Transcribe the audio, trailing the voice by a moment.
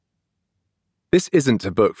This isn't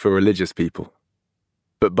a book for religious people,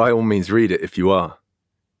 but by all means read it if you are.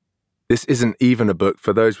 This isn't even a book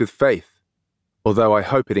for those with faith, although I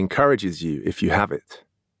hope it encourages you if you have it.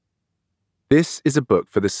 This is a book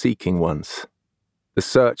for the seeking ones, the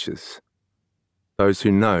searchers, those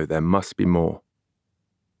who know there must be more.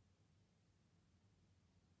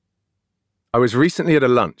 I was recently at a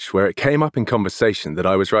lunch where it came up in conversation that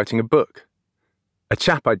I was writing a book. A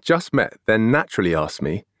chap I'd just met then naturally asked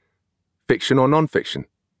me, fiction or non-fiction?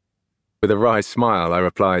 With a wry smile, I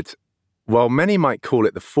replied, while many might call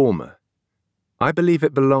it the former, I believe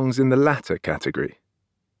it belongs in the latter category.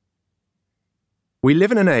 We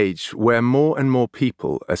live in an age where more and more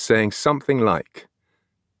people are saying something like,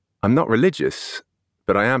 I'm not religious,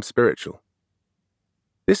 but I am spiritual.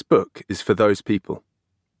 This book is for those people,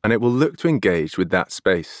 and it will look to engage with that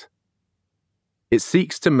space. It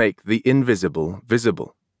seeks to make the invisible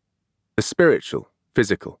visible, the spiritual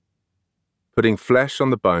physical, putting flesh on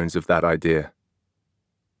the bones of that idea.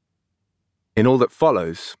 In all that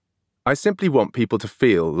follows, I simply want people to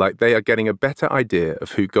feel like they are getting a better idea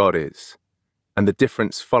of who God is and the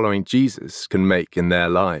difference following Jesus can make in their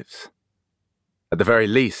lives. At the very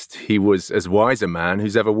least, he was as wise a man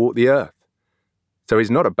who's ever walked the earth, so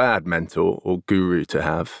he's not a bad mentor or guru to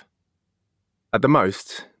have. At the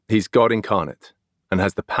most, he's God incarnate and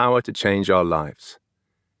has the power to change our lives.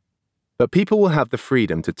 But people will have the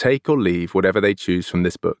freedom to take or leave whatever they choose from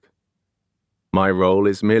this book. My role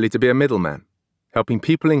is merely to be a middleman, helping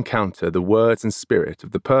people encounter the words and spirit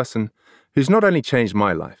of the person who's not only changed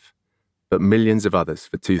my life, but millions of others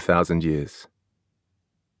for 2,000 years.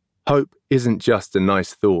 Hope isn't just a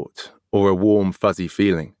nice thought or a warm, fuzzy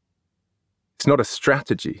feeling. It's not a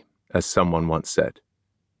strategy, as someone once said.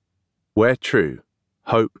 Where true,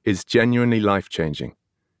 hope is genuinely life-changing,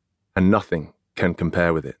 and nothing can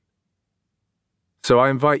compare with it. So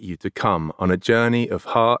I invite you to come on a journey of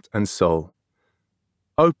heart and soul.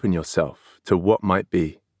 Open yourself to what might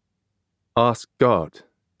be. Ask God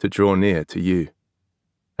to draw near to you.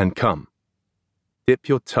 And come, dip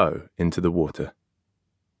your toe into the water.